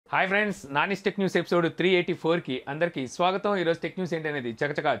Hi friends, Nani TechNews episode 384 కి అందరికీ స్వాగతం. ఈరోజు TechNews ఏంటనేది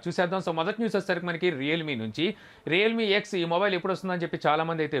చకచకా చూసేద్దాం. సో మొదటి న్యూస్ వచ్చేసరికి మనకి రియల్మీ నుంచి రియల్మీ ఎక్స్ ఈ మొబైల్ ఎప్పుడు వస్తుందని చెప్పి చాలా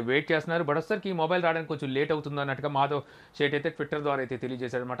మంది అయితే వెయిట్ చేస్తున్నారు. బట్ వచ్చేసరికి ఈ మొబైల్ రావడానికి కొంచెం లేట్ అవుతుంది అన్నట్టుగా మాధవ్ షేట్ అయితే ట్విట్టర్ ద్వారా అయితే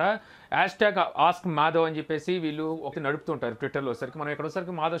తెలియజేశారు అనమాట. #ఆస్క్ మాధవ్ అని చెప్పేసి వీళ్ళు ఒకటి నడుపుతుంటారు ట్విట్టర్లో. వచ్చేసరికి మనం ఇక్కడ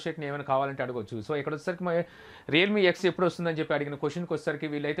వచ్చేసరికి మాధవ్ షేట్ని ఏమైనా కావాలంటే అడగొచ్చు. సో ఇక్కడ వచ్చేసరికి రియల్మీ ఎక్స్ ఎప్పుడు వస్తుందని చెప్పి అడిగిన క్వశ్చన్కి వచ్చేసరికి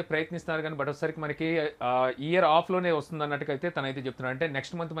వీళ్ళైతే ప్రయత్నిస్తున్నారు, కానీ బట్ వచ్చేసరికి మనకి ఇయర్ ఆఫ్లోనే వస్తుంది అన్నట్టుగా అయితే తనైతే చెప్తున్నారు. అంటే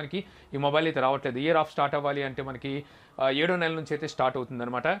నెక్స్ట్ మంత్ మనకి ఈ మొబైల్ అయితే రావట్లేదు. ఇయర్ ఆఫ్ స్టార్ట్ అవ్వాలి అంటే మనకి 7వ నెల నుంచి అయితే స్టార్ట్ అవుతుంది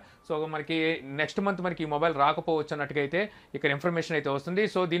అనమాట. సో మనకి నెక్స్ట్ మంత్ మనకి ఈ మొబైల్ రాకపోవచ్చు అన్నట్టుగా అయితే ఇక్కడ ఇన్ఫర్మేషన్ అయితే వస్తుంది.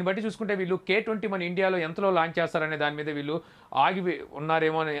 సో దీన్ని బట్టి చూసుకుంటే వీళ్ళు K20 మన ఇండియాలో ఎంతలో లాంచ్ చేస్తారనే దాని మీద వీళ్ళు ఆగి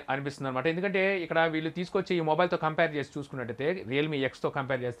ఉన్నారేమో అని అనిపిస్తుంది అనమాట. ఎందుకంటే ఇక్కడ వీళ్ళు తీసుకొచ్చి ఈ మొబైల్తో కంపేర్ చేసి చూసుకున్నట్టయితే రియల్మీ ఎక్స్తో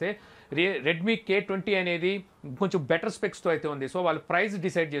కంపేర్ చేస్తే రెడ్మీ K20 అనేది కొంచెం బెటర్ స్పెక్స్తో అయితే ఉంది. సో వాళ్ళు ప్రైస్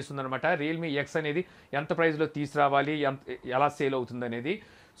డిసైడ్ చేస్తుంది అనమాట. రియల్మీ ఎక్స్ అనేది ఎంత ప్రైస్లో తీసుకురావాలి, ఎలా సేల్ అవుతుంది అనేది.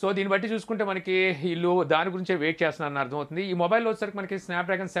 సో దీన్ని బట్టి చూసుకుంటే మనకి వీళ్ళు దాని గురించే వెయిట్ చేస్తున్నారని అర్థమవుతుంది. ఈ మొబైల్లో వచ్చేసరికి మనకి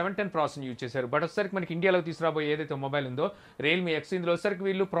స్నాప్డ్రాగన్ 710 ప్రాసెసర్ యూజ్ చేశారు. బట్ వచ్చేసరికి మనకి ఇండియాలో తీసుకురాబోయే ఏదైతే మొబైల్ ఉందో రియల్మీ ఎక్స్, ఇందులో వచ్చేసరికి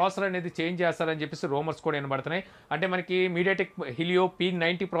వీళ్ళు ప్రాసెసర్ అనేది చేంజ్ చేస్తారని చెప్పేసి రూమర్స్ కూడా వినబడుతున్నాయి. అంటే మనకి మీడియాటెక్ హెలియో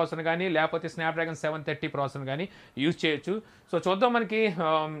P90 ప్రాసెసర్ కానీ లేకపోతే స్నాప్డ్రాగన్ 730 ప్రాసెసర్ కానీ యూజ్ చేయొచ్చు. సో చూద్దాం, మనకి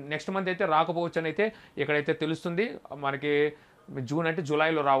నెక్స్ట్ మంత్ అయితే రాకపోవచ్చు అని అయితే ఇక్కడైతే తెలుస్తుంది. మనకి జూన్ అంటే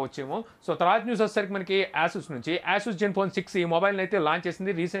జూలైలో రావచ్చేమో. సో తర్వాత న్యూస్ వచ్చేసరికి మనకి ఆసూస్ నుంచి ఆసూస్ జెన్ఫోన్ 6 ఈ మొబైల్ని అయితే లాంచ్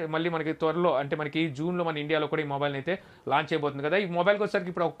చేసింది. మళ్ళీ మనకి త్వరలో అంటే మనకి జూన్లో మన ఇండియాలో కూడా ఈ మొబైల్ని అయితే లాంచ్ చేయబోతుంది కదా. ఈ మొబైల్కి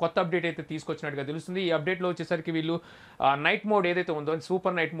వచ్చేసరికి ఇప్పుడు ఒక కొత్త అప్డేట్ అయితే తీసుకొచ్చినట్టుగా తెలుస్తుంది. ఈ అప్డేట్లో వచ్చేసరికి వీళ్ళు నైట్ మోడ్ ఏదైతే ఉందో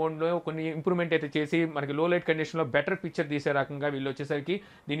సూపర్ నైట్ మోడ్లో కొన్ని ఇంప్రూవ్మెంట్ అయితే చేసి మనకి లో లైట్ కండిషన్లో బెటర్ పిక్చర్ తీసే రకంగా వీళ్ళు వచ్చేసరికి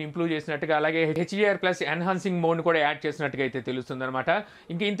దీన్ని ఇంప్రూవ్ చేసినట్టుగా, అలాగే HDR+ ఎన్హాన్సింగ్ మోడ్ కూడా యాడ్ చేసినట్టుగా అయితే తెలుస్తుంది అనమాట.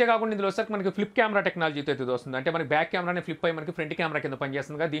 ఇంకా ఇంతే కాకుండా ఇందులో వచ్చేసరికి మనకి ఫ్లిప్ కెమెరా టెక్నాలజీతో అయితే వస్తుంది. అంటే మనకి బ్యాక్ కెమెరానే ఫ్లిప్ అయ్యి మనకి ఫ్రంట్ కెమెరా కింద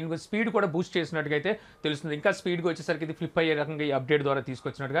పనిచేస్తుంది. దీని స్పీడ్ కూడా బూస్ట్ చేసినట్టుగా అయితే తెలుస్తుంది. ఇంకా స్పీడ్గా వచ్చేసరికి ఇది ఫ్లిప్ అయ్యే రకంగా ఈ అప్డేట్ ద్వారా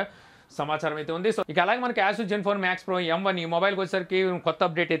తీసుకొచ్చినట్టుగా సమాచారం అయితే ఉంది. సో ఇక అలాగే మనకి Asus Zenfone max pro M1 ఈ మొబైల్కి వచ్చేసరికి కొత్త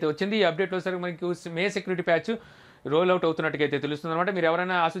అప్డేట్ అయితే వచ్చింది. ఈ అప్డేట్ వచ్చేసరికి మనకి మే సెక్యూరిటీ ప్యాచ్ రోల్ అవుట్ అవుతున్నట్టుగా అయితే తెలుస్తుంది అనమాట. మీరు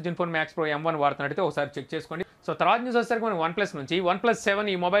ఎవరైనా Asus Zenfone max pro M1 వాడుతున్నట్టయితే ఒకసారి చెక్ చేసుకోండి. సో తర్వాత న్యూస్ వచ్చేసరికి మనం OnePlus నుంచి OnePlus 7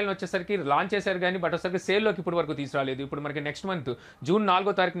 ఈ మొబైల్ వచ్చేసరికి లాంచ్ చేశారు, కానీ బట్ వచ్చేసరికి సేల్లోకి ఇప్పుడు వరకు తీసుకురాలేదు. ఇప్పుడు మనకి నెక్స్ట్ మంత్ జూన్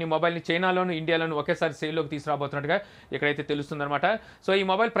 4వ తారీఖున ఈ మొబైల్ని చైనాలోను ఇండియాలోను ఒకేసారి సేల్లోకి తీసుకురాబోతున్నట్టుగా ఇక్కడైతే తెలుస్తుంది అనమాట. సో ఈ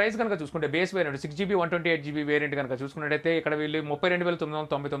మొబైల్ ప్రైస్ కనుక చూసుకుంటే base variant 6GB 128GB variant కనుక చూసుకున్నట్టయితే ఇక్కడ వీళ్ళు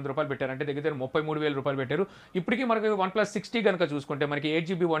 32,999 రూపాయలు పెట్టారు. అంటే దగ్గర 33,000 రూపాయలు పెట్టారు. ఇప్పటికీ మనకి OnePlus 6T కనుక చూసుకుంటే మనకి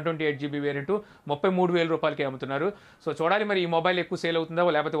 8GB 128GB వేరియంట్ 33,000 రూపాయలకి అమ్ముతున్నారు. సో చూడాలి మరి ఈ మొబైల్ ఎక్కువ సేల్ అవుతుందా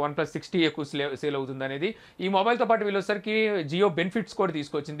లేకపోతే OnePlus 6T ఎక్కువ సేల్ అవుతుందా అనేది. ఈ మొబైల్తో పాటు వీళ్ళు వచ్చేసరికి జియో బెనిఫిట్స్ కూడా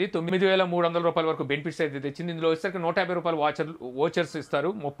తీసుకొచ్చింది. 9,300 రూపాయల వరకు బెనిఫిట్స్ అయితే తెచ్చింది. ఇందులో వచ్చేసరికి 150 రూపాయలు వోచర్స్ ఇస్తారు,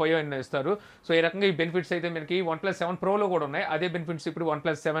 30 ఇస్తారు. సో ఈ రకంగా ఈ బెనిఫిట్స్ అయితే మనకి OnePlus 7 Proలో కూడా ఉన్నాయి. అదే బెనిఫిట్స్ ఇప్పుడు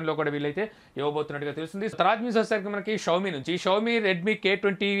OnePlus 7లో కూడా వీళ్ళైతే ఇవ్వబోతున్నట్టుగా తెలుస్తుంది. తర్వాత న్యూస్ వచ్చేసరికి మనకి Xiaomi నుంచి Redmi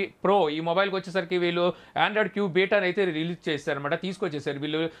K20 Pro ఈ మొబైల్కి వచ్చేసరికి వీళ్ళు Android Q బీటాని అయితే రిలీజ్ చేశారనమాట, తీసుకొచ్చేసారు.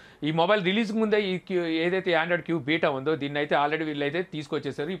 వీళ్ళు ఈ మొబైల్ రిలీజ్కి ముందే ఈ ఏదైతే Android Q బీటా ఉందో దీన్ని అయితే ఆల్రెడీ వీళ్ళైతే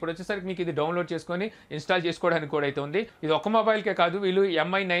తీసుకొచ్చేసారు. ఇప్పుడు వచ్చేసరికి మీకు ఇది డౌన్లోడ్ చేసుకొని ఇన్స్టాల్ చేసుకోవడానికి కూడా అయితే ఉంది. ఇది ఒక మొబైల్కే కాదు, వీళ్ళు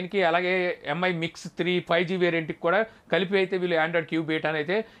Mi9కి అలాగే Mi Mix 3 5G వేరియంట్కి కూడా కలిపి అయితే వీళ్ళు Android Q బీటాని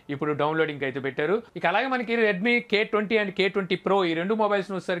అయితే ఇప్పుడు డౌన్లోడింగ్ అయితే పెట్టారు. ఇక అలాగే మనకి Redmi K20 and K20 Pro ఈ రెండు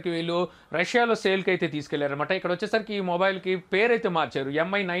మొబైల్స్ వచ్చేసరికి వీళ్ళు రష్యాలో సేల్కి అయితే తీసుకెళ్లారనమాట. ఇక్కడ వచ్చేసరికి ఈ మొబైల్కి పేరు అయితే మార్చారు.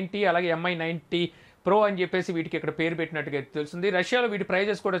 Mi90 అలాగే Mi90 Pro అని చెప్పేసి వీటికి ఇక్కడ పేరు పెట్టినట్టుగా తెలుస్తుంది. రష్యాలో వీటి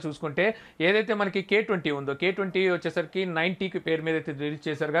ప్రైజెస్ కూడా చూసుకుంటే ఏదైతే మనకి K20 ఉందో K20 వచ్చేసరికి 90కి పేరు మీద అయితే రిలీజ్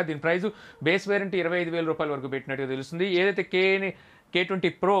చేశారుగా. దీని ప్రైస్ బేస్ వేరియంట్ 25,000 రూపాయల వరకు పెట్టినట్టుగా తెలుస్తుంది. ఏదైతే K20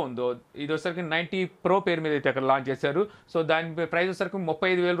 Pro ఉందో ఇది వచ్చేసరికి 90 Pro పేరు మీద అయితే అక్కడ లాంచ్ చేశారు. సో దాని ప్రైస్ వచ్చేసరికి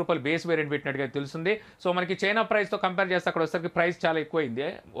 35,000 రూపాయలు బేస్ వేరియంట్ పెట్టినట్టుగా తెలుస్తుంది. సో మనకి చైనా ప్రైస్తో కంపేర్ చేస్తే అక్కడ వచ్చేసరికి ప్రైస్ చాలా ఎక్కువైంది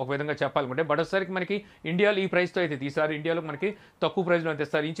ఒక విధంగా చెప్పాలనుకుంటే. బట్ వచ్చేసరికి మనకి ఇండియాలో ఈ ప్రైస్తో అయితే తీసారు. ఇండియాలో మనకి తక్కువ ప్రైస్లో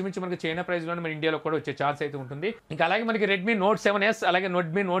తెస్తారు. ఇంచుమించు మనకి చైనా ప్రైస్లోనే మన ఇండియాలో కూడా వచ్చే ఛాన్స్ అయితే ఉంటుంది. ఇంకా అలాగే మనకి Redmi Note 7S అలాగే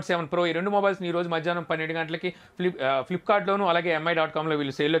Redmi Note 7 Pro ఈ రెండు మొబైల్స్ని ఈ రోజు మధ్యాహ్నం 12 గంటలకి ఫ్లిప్కార్ట్లోను అలాగే mi.comలో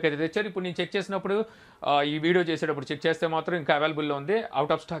వీళ్ళు సేల్లోకి అయితే తెచ్చారు. ఇప్పుడు నేను చెక్ చేసినప్పుడు ఈ వీడియో చేసేటప్పుడు చెక్ చేస్తే మాత్రం ఇంకా అవైలబుల్లో ఉంది.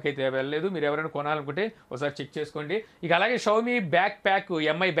 అవుట్ ఆఫ్ స్టాక్ అయితే వెళ్ళలేదు. మీరు ఎవరైనా కొనాలనుకుంటే ఒకసారి చెక్ చేసుకోండి. ఇక అలాగే Xiaomi back pack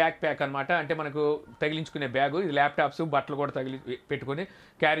Mi back pack అనమాట. అంటే మనకు తగిలించుకునే బ్యాగు, ఇది ల్యాప్టాప్స్ బట్టలు కూడా పెట్టుకొని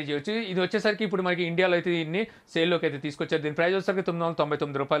క్యారీ చేయొచ్చు. ఇది వచ్చేసరికి ఇప్పుడు మనకి ఇండియాలో అయితే దీన్ని సేల్లోకి అయితే తీసుకొచ్చారు. దీని ప్రైస్ వచ్చేసరికి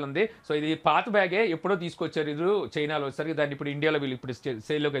 999 రూపాయలు ఉంది. సో ఇది పాత బ్యాగే, ఎప్పుడో తీసుకొచ్చారు ఇది చైనాలో వచ్చేసరికి. దాన్ని ఇప్పుడు ఇండియాలో వీళ్ళు ఇప్పుడు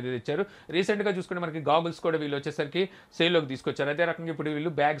సేల్లోకి అయితే తెచ్చారు. రీసెంట్గా చూసుకుంటే మనకి గాగుల్స్ కూడా వీళ్ళు వచ్చేసరికి సేల్లోకి తీసుకొచ్చారు. అదే రకంగా ఇప్పుడు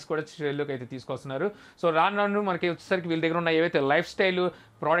వీళ్ళు బ్యాగ్స్ కూడా సేల్లోకి అయితే తీసుకొస్తున్నారు. సో రాను మనకి వచ్చేసరికి వీళ్ళ దగ్గర ఉన్న ఏవైతే లైఫ్ టెక్స్టైల్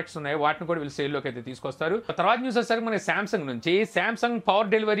ప్రోడక్ట్స్ ఉన్నాయి, వాటిని కూడా వీళ్ళు సేల్లోకి అయితే తీసుకొస్తారు. తర్వాత న్యూస్ వచ్చేసరికి మనకి సామ్సంగ్ నుంచి Samsung power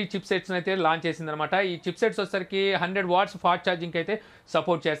delivery chip sets అయితే లాంచ్ చేసిందనమాట. ఈ చిప్ సెట్స్ వచ్చేసరికి 100 వాట్స్ ఫాస్ట్ ఛార్జింగ్ అయితే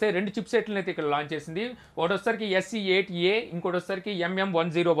సపోర్ట్ చేస్తాయి. 2 చిప్ సెట్లను అయితే ఇక్కడ లాంచ్ చేసింది. ఒకటి వచ్చేసరికి SE8A, ఇంకోటి వచ్చేసరికి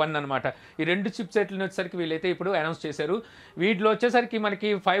MM101 అనమాట. ఈ 2 చిప్ సెట్లను వచ్చేసరికి వీళ్ళైతే ఇప్పుడు అనౌన్స్ చేశారు. వీటిలో వచ్చేసరికి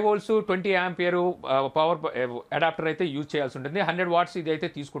మనకి 5 వోల్ట్స్ 20 ఆంపియర్ పవర్ అడాప్టర్ అయితే యూజ్ చేయాల్సి ఉంటుంది. 100 వాట్స్ ఇది అయితే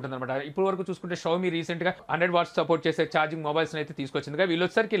తీసుకుంటుంది అనమాట. ఇప్పుడు వరకు చూసుకుంటే షావమీ రీసెంట్ గా 100 వాట్స్ సపోర్ట్ చేసే ఛార్జింగ్ మొబైల్స్ అయితే తీసుకొచ్చింది. వీళ్ళు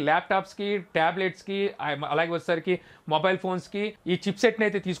వచ్చేసరికి ల్యాప్టాప్స్ కి, టాబ్లెట్స్ కి, అలాగే వచ్చేసరికి మొబైల్ ఫోన్స్ కి ఈ చిప్ సెట్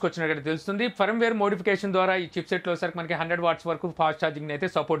అయితే తీసుకొచ్చినట్టు తెలుస్తుంది. ఫర్మ్వేర్ మోడిఫికేషన్ ద్వారా ఈ చిప్ సెట్ లో వచ్చేసరికి మనకి 100 వాట్స్ వరకు ఫాస్ట్ ఛార్జింగ్ అయితే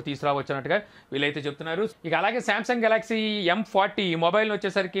సపోర్ట్ తీసుకురావచ్చినట్టుగా వీళ్ళైతే చెప్తున్నారు. ఇక అలాగే సామ్సంగ్ గెలాక్సీ M40 ఈ మొబైల్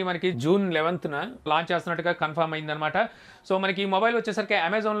వచ్చేసరికి మనకి జూన్ 11th లాంచ్ చేస్తున్నట్టుగా కన్ఫర్మ్ అయిందనమాట. సో మనకి ఈ మొబైల్ వచ్చేసరికి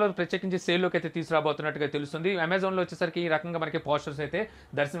అమెజాన్ లో ప్రత్యేకించి సేల్ లోకి అయితే తీసుకురాబోతున్నట్టుగా తెలుస్తుంది. అమెజాన్ లో వచ్చేసరికి ఈ రకంగా మనకి పోస్టర్స్ అయితే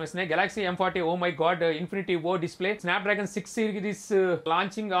దర్శనమిస్తున్నాయి. Galaxy M40 oh my God infinity oh display Snapdragon 6 series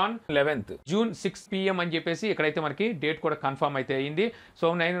launching on 11th June 6 PM అని చెప్పేసి ఇక్కడైతే మనకి డేట్ కూడా కన్ఫర్మ్ అయితే అయింది. సో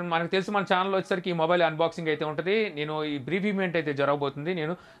మనకు తెలిసి మన ఛానల్ వచ్చేసరికి ఈ మొబైల్ అన్బాక్సింగ్ అయితే ఉంటుంది. నేను ఈ బ్రీఫ్ ఈవెంట్ అయితే జరగబోతుంది,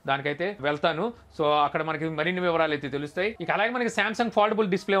 నేను దానికైతే వెళ్తాను. సో అక్కడ మనకి మరిన్ని వివరాలు అయితే తెలుస్తాయి. ఇక అలాగే మనకి సామ్సంగ్ ఫోల్డబుల్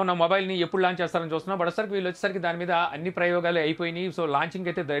డిస్ప్లే ఉన్న మొబైల్ ని ఎప్పుడు లాంచ్ చేస్తారని చూస్తున్నాం. బట్ వచ్చేసరికి వీళ్ళు వచ్చేసరికి దాని మీద అన్ని ప్రయోగాలు అయిపోయినాయి. సో లాంచింగ్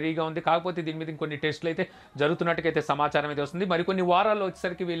అయితే రెడీగా ఉంది. కాకపోతే దీని మీద కొన్ని టెస్టులు అయితే జరుగుతున్నట్టుగా సమాచారం అయితే వస్తుంది. మరికొన్ని వారాల్లో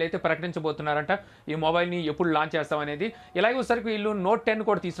వచ్చేసరికి వీళ్ళైతే ప్రకటించబోతున్నారంట ఈ మొబైల్ ని ఎప్పుడు లాంచ్ చేస్తామనేది. ఇలాగే వచ్చేసరికి వీళ్ళు Note 10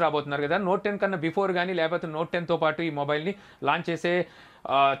 కూడా తీసుకురాబోతున్నారు కదా. Note 10 కన్నా బిఫోర్ కానీ లేకపోతే Note 10 తో పాటు ఈ మొబైల్ ని లాంచ్ చేసే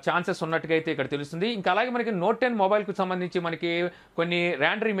ఛాన్సెస్ ఉన్నట్టుగా అయితే ఇక్కడ తెలుస్తుంది. ఇంకా అలాగే మనకి Note 10 మొబైల్కి సంబంధించి మనకి కొన్ని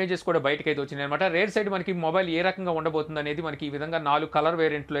ర్యాండర్ ఇమేజెస్ కూడా బయటకు అయితే వచ్చినాయి అనమాట. రేర్ సైడ్ మనకి మొబైల్ ఏ రకంగా ఉండబోతుంది అనేది మనకి ఈ విధంగా 4 కలర్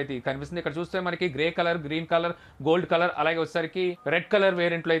వేరియంట్లో అయితే కనిపిస్తుంది. ఇక్కడ చూస్తే మనకి grey colour, green colour, gold colour, అలాగే వచ్చేసరికి రెడ్ కలర్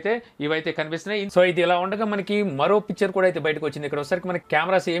వేరియంట్లో అయితే ఇవైతే కనిపిస్తున్నాయి. సో ఇది ఇలా ఉండగా మనకి మరో పిక్చర్ కూడా అయితే బయటకు వచ్చింది. ఇక్కడ వచ్చేసరికి మనకి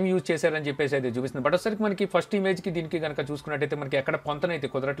కెమెరాస్ ఏం యూజ్ చేశారని చెప్పేసి అయితే చూపిస్తుంది. బట్ వచ్చేసరికి మనకి ఫస్ట్ ఇమేజ్ కి దీనికి కనుక చూసుకున్నట్టయితే మనకి ఎక్కడ పొంతనైతే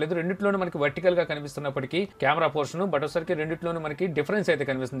కుదరట్లేదు. రెండిట్లోనూ మనకి వర్టికల్ గా కనిపిస్తున్నప్పటికీ కెమెరా పోర్షన్, బట్ వచ్చేసరికి రెండిట్లోనూ మనకి డిఫరెన్స్ అయితే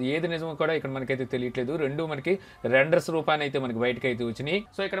కనిపిస్తుంది. ఏది నిజమో కూడా ఇక్కడ మనకైతే తెలియట్లేదు. రెండు మనకి రెండర్స్ రూపాన్ని అయితే మనకి బయటకి అయితే వచ్చినాయి.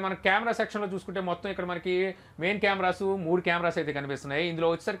 సో ఇక్కడ మన కెమెరా సెక్షన్ లో చూసుకుంటే మొత్తం ఇక్కడ మనకి మెయిన్ కెమెరాస్ 3 కెమెరాస్ అయితే కనిపిస్తున్నాయి. ఇందులో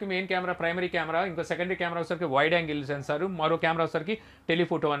వచ్చేసరికి మెయిన్ కెమెరా ప్రైమరీ కెమెరా, ఇంకా సెకండరీ కెమెరా వచ్చేసరికి వైడ్ యాంగిల్ సెన్సార్, మరో కెమెరా వచ్చేసరికి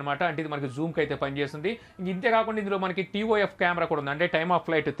టెలిఫోటో అనమాట. అంటే ఇది మనకి జూమ్ కి అయితే పనిచేస్తుంది. ఇంతే కాకుండా ఇందులో మనకి TOF కెమెరా కూడా ఉంది, అంటే time of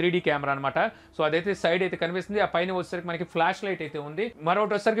flight 3D camera అనమాట. సో అదైతే సైడ్ అయితే కనిపిస్తుంది. ఆ పైన వచ్చేసరికి మనకి ఫ్లాష్ లైట్ అయితే ఉంది.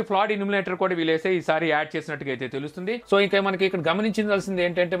 మరొకటి వచ్చేసరికి ఫ్లాడ్ ఇల్యూమినేటర్ కూడా వీళ్ళైతే ఈసారి యాడ్ చేసినట్టుగా అయితే తెలుస్తుంది. సో ఇంకా మనకి ఇక్కడ గమనించాల్సింది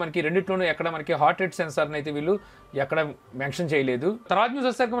ఏంటంటే మనకి రెండిట్లోనూ ఎక్కడ మనకి హార్ట్ రేట్ సెన్సార్ అయితే వీళ్ళు ఎక్కడ మెన్షన్ చేయలేదు. తర్వాత న్యూస్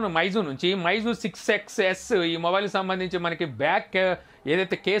వచ్చేసరికి మనం మైజూ నుంచి మైజూ 6XS ఈ మొబైల్ సంబంధించి మనకి బ్యాక్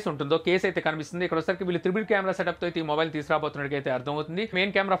ఏదైతే కేసు ఉంటుందో కేసు అయితే కనిపిస్తుంది. ఇక్కడ వచ్చేసరికి వీళ్ళు ట్రిపుల్ కెమెరా సెటప్ తో అయితే ఈ మొబైల్ తీసుకురాబోతున్నట్టు అయితే అర్థమవుతుంది.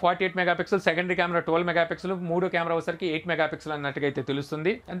 Main camera 48 megapixel, secondary camera 12 megapixel, మూడో కెమెరా వచ్చేసరికి 8 మెగాపిక్సెల్ అన్నట్టుగా అయితే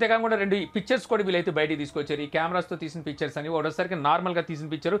తెలుస్తుంది. అంతేకాకుండా 2 పిక్చర్స్ కూడా వీళ్ళైతే బయటికి తీసుకొచ్చారు. ఈ కెమెరాస్ తో తీసిన పిక్చర్స్ అని, ఒకటోసరికి నార్మల్ గా తీసిన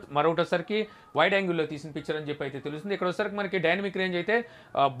పిక్చర్, మరొకటి వచ్చేసరికి వైడ్ యాంగిల్ లో తీసిన పిక్చర్ అని చెప్పి అయితే తెలుస్తుంది. ఇక్కడ వచ్చేసరికి మనకి డైనమిక్ రేంజ్ అయితే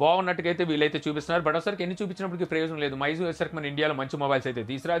బాగున్నట్టుగా అయితే వీళ్ళైతే చూపిస్తున్నారు. బట్ వచ్చేసరికి ఎన్ని చూపించినప్పటికీ ప్రయోజనం లేదు. మైజూ వచ్చేసరికి మన ఇండియాలో మంచి మొబైల్స్ అయితే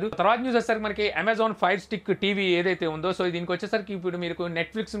తీసుకురాదు. తర్వాత న్యూస్ వచ్చేసరికి మనకి అమెజాన్ ఫైర్ స్టిక్ టీవీ ఏదైతే ఉందో, సో దీనికి వచ్చేసరికి ఇప్పుడు మీరు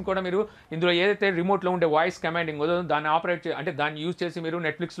నెట్ఫ్లిక్స్ కూడా మీరు ఇందులో ఏదైతే రిమోట్ లో ఉండే వాయిస్ కమాండింగ్ ఉందో దాన్ని ఆపరేట్ అంటే దాన్ని యూజ్ చేసి మీరు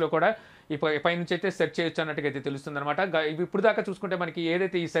నెట్ఫ్లిక్స్ లో కూడా పై నుంచి అయితే సెర్చ్ చేయొచ్చు అన్నట్టుగా అయితే తెలుస్తుంది అనమాట. ఇప్పుడు దాకా చూసుకుంటే మనకి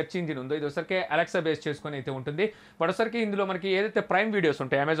ఏదైతే ఈ సెర్చ్ ఇంజిన్ ఉందో ఇది ఒకసారికి అలెక్సా బేస్ చేసుకొని అయితే ఉంటుంది. ఒకసారికి ఇందులో మనకి ఏదైతే ప్రైమ్ వీడియోస్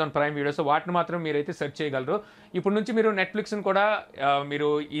ఉంటాయి, అమెజాన్ ప్రైమ్ వీడియోస్, వాటిని మాత్రం మీరైతే సెర్చ్ చేయగలరు. ఇప్పుడు నుంచి మీరు నెట్ఫ్లిక్స్ని కూడా మీరు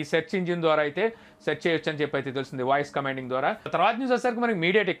ఈ సెర్చ్ ఇంజిన్ ద్వారా అయితే సెర్చ్ చేయొచ్చు అని చెప్పి అయితే తెలుస్తుంది, వాయిస్ కమాండింగ్ ద్వారా. తర్వాత న్యూస్ వచ్చేసరికి మనకి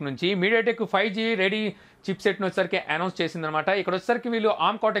మీడియాటెక్ నుంచి MediaTek 5G ready chip set ను వచ్చేసరికి అనౌన్స్ చేసిందనమాట. ఇక్కడ వచ్చేసరికి వీళ్ళు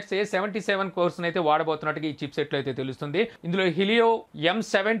ఆర్మ్ కార్టెక్స్ A77 కోర్స్ అయితే వాడబోతున్నట్టుగా ఈ చిప్ సెట్ లో అయితే తెలుస్తుంది. ఇందులో హిలియో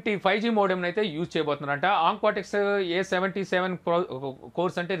M70 5G మోడెమ్ అయితే use చేయబోతున్నారంట. Arm cortex A77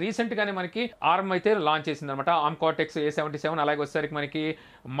 course అంటే రీసెంట్ గానే మనకి ఆర్మ్ అయితే లాంచ్ చేసింది అనమాట. ఆర్మ్ కార్టెక్స్ A77 అలాగే వచ్చేసరికి మనకి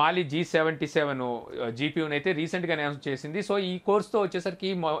మాలి G77 GPU అయితే రీసెంట్ గా అనౌన్స్ చేసింది. సో ఈ కోర్స్ తో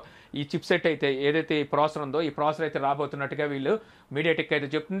వచ్చేసరికి ఈ చిప్ సెట్ అయితే ఏదైతే ఈ ప్రాసెసర్ ఉందో ఈ ప్రాసెసర్ అయితే రాబోతున్నట్టుగా వీళ్ళు మీడియాటెక్ అయితే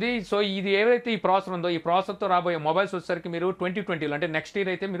చెప్తుంది. సో ఇది ఏదైతే ఈ ప్రాసెసర్ ఉందో ఈ ప్రాసెసర్తో రాబోయే మొబైల్స్ వచ్చేసరికి మీరు 2020 అంటే నెక్స్ట్ ఇయర్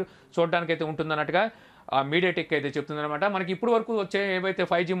అయితే మీరు చూడడానికి అయితే ఉంటుందన్నట్టుగా మీడియాటెక్ అయితే చెప్తుంది అనమాట. మనకి ఇప్పుడు వరకు వచ్చే ఏవైతే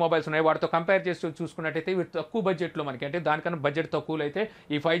 5G మొబైల్స్ ఉన్నాయో వాటితో కంపేర్ చేసి చూసుకున్నట్టయితే ఇవి తక్కువ బడ్జెట్లో మనకి అంటే దానికన్నా బడ్జెట్ తక్కువలో అయితే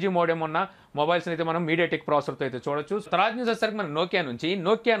ఈ 5G మోడెమ్ ఉన్న మొబైల్స్ అయితే మనం మీడియాటెక్ ప్రాసెసర్తో అయితే చూడొచ్చు. తర్వాత న్యూస్ వచ్చేసరికి మన నోకియా నుంచి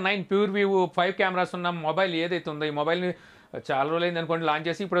నోకియా 9 PureView 5 కెమెరాస్ ఉన్న మొబైల్ ఏదైతే ఉందో ఈ మొబైల్ని చాలా రోజులైంది అనుకోండి లాంచ్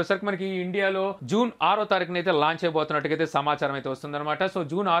చేసి. ఇప్పుడు వచ్చేసరికి మనకి ఇండియాలో జూన్ 6వ తారీఖున అయితే లాంచ్ అయిపోతున్నట్టుగా సమాచారం అయితే వస్తుందన్నమాట. సో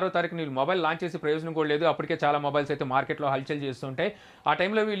జూన్ 6వ తారీఖున వీళ్ళు మొబైల్ లాంచ్ చేసి ప్రయోజనం కూడా లేదు. అప్పటికే చాలా మొబైల్స్ అయితే మార్కెట్లో హల్చల్ చేస్తుంటాయి. ఆ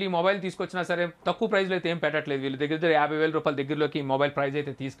టైంలో వీళ్ళు ఈ మొబైల్ తీసుకొచ్చినా సరే తక్కువ ప్రైస్లో అయితే ఏం పెట్టట్లేదు. వీళ్ళు దగ్గర 50,000 దగ్గరలోకి ఈ మొబైల్ ప్రైస్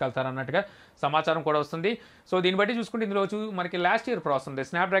అయితే తీసుకెళ్తారు అన్నట్టుగా సమాచారం కూడా వస్తుంది. సో దీన్ని బట్టి చూసుకుంటే ఇందులో మనకి లాస్ట్ ఇయర్ ప్రాసెస్ ఉంది,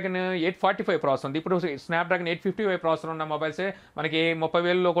 స్నాప్డ్రాగన్ 845 ప్రాసెస్ ఉంది. ఇప్పుడు స్నాప్డ్రాగన్ 855 ప్రాసెసర్ ఉన్న మొబైల్సే మనకి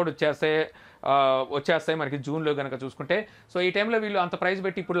 30,000లో కూడా వచ్చేస్తాయి మనకి జూన్లో కనుక చూసుకుంటే. సో ఈ టైంలో వీళ్ళు అంత ప్రైస్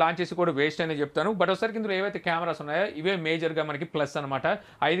పెట్టి ఇప్పుడు లాంచ్ చేసి కూడా వేస్ట్ అని చెప్తాను. బట్ ఒకసారికి ఇందులో ఏవైతే కెమెరాస్ ఉన్నాయో ఇవే మేజర్గా మనకి ప్లస్ అనమాట.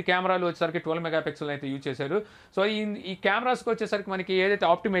 5 కెమెరాలు వచ్చేసరికి 12 మెగాపిక్సెల్ అయితే యూజ్ చేశారు. సో ఈ కెమెరాస్కి వచ్చేసరికి మనకి ఏదైతే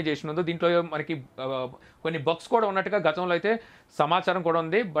ఆప్టిమైజేషన్ ఉందో దీంట్లో మనకి కొన్ని బగ్స్ కూడా ఉన్నట్టుగా గతంలో అయితే సమాచారం కూడా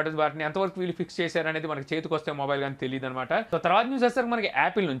ఉంది. బట్ వాటిని ఎంతవరకు వీళ్ళు ఫిక్స్ చేశారనేది మనకి చేతికి వస్తే మొబైల్ కానీ తెలియదు అనమాట. సో తర్వాత న్యూస్ వచ్చేసరికి మనకి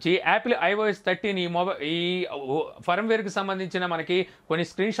యాపిల్ నుంచి యాపిల్ iOS 13 ఈ ఫర్మ్వేర్కి సంబంధించిన మనకి కొన్ని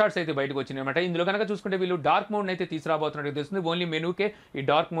స్క్రీన్ షాట్స్ అయితే బయటకు వచ్చినాయి అనమాట. ఇందులో కనుక చూసుకుంటే వీళ్ళు డార్క్ మోడ్ అయితే తీసుకురాబోతున్నట్టు తెలుస్తుంది. ఓన్లీ మెనూకే ఈ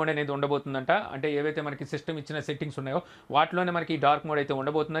డార్క్ మోడ్ అనేది ఉండబోతుందంట. అంటే ఏవైతే మనకి సిస్టమ్ ఇచ్చిన సెట్టింగ్స్ ఉన్నాయో వాటిలోనే మనకి డార్క్ మోడ్ అయితే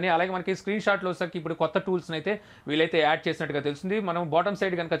ఉండబోతుందని. అలాగే మనకి స్క్రీన్ షాట్లో వచ్చేసరికి ఇప్పుడు కొత్త టూల్స్ అయితే వీళ్ళైతే యాడ్ చేసినట్టుగా తెలుస్తుంది. మనం బాటమ్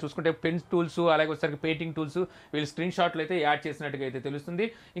సైడ్ కనుక చూసుకుంటే పెన్ టూల్స్ అలాగే వచ్చేసరికి పెయింటింగ్ టూల్స్ వీళ్ళు స్క్రీన్ షాట్లు అయితే యాడ్ చేసినట్టుగా అయితే తెలుస్తుంది.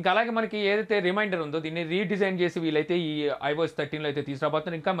 ఇంకా అలాగే మనకి ఏదైతే రిమైండర్ ఉందో దీన్ని రీడిజైన్ చేసి వీళ్ళైతే ఈ iOS 13లో అయితే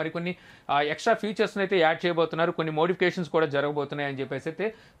తీసుకురాబోతున్నారు. ఇంకా మరికొన్ని ఎక్స్ట్రా ఫీచర్స్ అయితే యాడ్ చేయబోతున్నారు. కొన్ని మోడిఫికేషన్స్ కూడా జరగబోతున్నాయి అని చెప్పేసి అయితే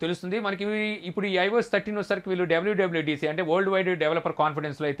తెలుస్తుంది. మనకి ఇప్పుడు ఈ iOS 13 వచ్చేసరికి వీళ్ళు WWDC అంటే వరల్డ్ వైడ్ డెవలపర్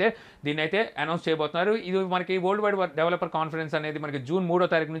కాన్ఫరెన్స్లో అయితే దీన్ని అయితే అనౌన్స్ చేయబోతున్నారు. ఇది మనకి వరల్డ్ వైడ్ డెవలపర్ కాన్ఫరెన్స్ అనేది మనకి జూన్ 3వ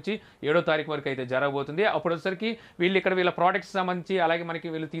తారీఖు నుంచి 7వ తారీఖు వరకు అయితే జరగబోతుంది. అప్పుడు వచ్చేసరికి వీళ్ళ ప్రోడక్ట్స్ సంబంధించి అలాగే మనకి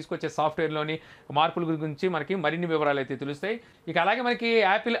వీళ్ళు తీసుకొచ్చే సాఫ్ట్వేర్లోని మార్పుల గురించి మనకి మరిన్ని వివరాలు అయితే తెలుస్తాయి. ఇక అలాగే మనకి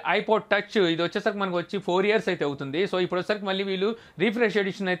యాపిల్ ఐపాడ్ టచ్ ఇది వచ్చేసరికి మనకు వచ్చి 4 years అయితే అవుతుంది. సో ఇప్పుడు వచ్చేసరికి మళ్ళీ వీళ్ళు రీఫ్రెష్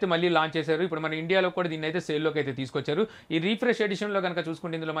ఎడిషన్ అయితే మళ్ళీ లాంచ్ చేశారు. ఇప్పుడు మన ఇండియాలో కూడా దీన్ని అయితే సేల్లోకి అయితే తీసుకొచ్చారు. ఈ రీఫ్రెష్ ఎడిషన్లో కనుక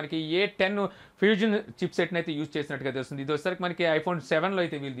చూసుకుంటే ఇందులో మనకి A10 ఫ్యూజన్ చిప్ సెట్ని అయితే యూజ్ చేసినట్టుగా తెలుస్తుంది. ఇది వచ్చేసరికి మనకి iPhone 7లో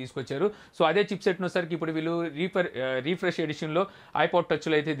అయితే వీళ్ళు తీసుకొచ్చారు. సో అదే చిప్ సెట్ను వచ్చేసరికి ఇప్పుడు వీళ్ళు రీఫ్రెష్ ఎడిషన్లో ఐపాడ్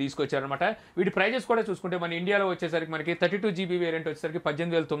టచ్లో అయితే తీసుకొచ్చారు అనమాట. వీటి ప్రైజెస్ కూడా చూసుకుంటే మన ఇండియాలో వచ్చేసరికి మనకి 32GB వేరియంట్ వచ్చేసరికి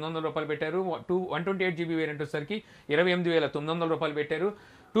 18,900 రూపాయలు పెట్టారు. 128GB వేరియంట్ వచ్చేసరికి 28,900 రూపాయలు పెట్టారు.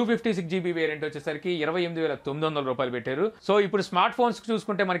 256GB వేరియంట్ వచ్చేసరికి 28,900 రూపాయలు పెట్టారు. సో ఇప్పుడు స్మార్ట్ ఫోన్స్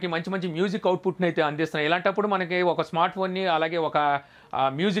చూసుకుంటే మనకి మంచి మ్యూజిక్ అవుట్పుట్ని అయితే అందిస్తున్నాయి. ఇలాంటప్పుడు మనకి ఒక స్మార్ట్ ఫోన్ని అలాగే ఒక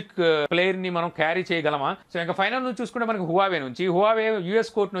మ్యూజిక్ ప్లేయర్ని మనం క్యారీ చేయగలమా? సో ఇంకా ఫైనల్ నుంచి చూసుకుంటే మనకి హువావే US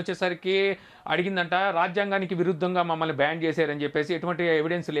కోర్టును వచ్చేసరికి అడిగిందంట రాజ్యాంగానికి విరుద్ధంగా మమ్మల్ని బ్యాన్ చేశారని చెప్పేసి ఎటువంటి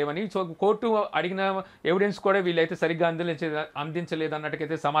ఎవిడెన్స్ లేవని. సో కోర్టు అడిగిన ఎవిడెన్స్ కూడా వీళ్ళైతే సరిగ్గా అందించలేదు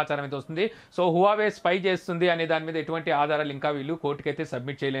అన్నట్టుకైతే సమాచారం అయితే వస్తుంది. సో హువావే స్పై చేస్తుంది అనే దాని మీద ఎటువంటి ఆధారాలు ఇంకా వీళ్ళు కోర్టుకైతే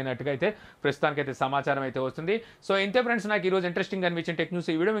సబ్మిట్ చేయలేనట్టుగా అయితే ప్రస్తుతానికైతే సమాచారం అయితే వస్తుంది. సో ఇంతే ఫ్రెండ్స్, నాకు ఈరోజు ఇంట్రెస్టింగ్ అనిపించిన టెక్ న్యూస్.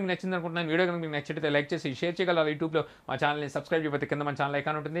 ఈ వీడియో మీకు నచ్చింది అనుకుంటున్నాను. వీడియో కనుక మీకు నచ్చితే లైక్ చేసి షేర్ చేయగలరా. యూట్యూబ్లో మా ఛానల్ని సబ్స్క్రైబ్ చేయకపోతే కింద మన ఛానల్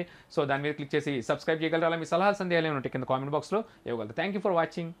ఐకాన్ ఉంటుంది. సో దాని మీద క్లిక్ చేసి సబ్స్క్రైబ్ చేయగలరా. మీ సలహా సందేహాలు ఏమైనా ఉంటే కింద కామెంట్ బాక్స్లో ఇవ్వగలరు. Thank you for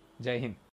watching. జై హింద్.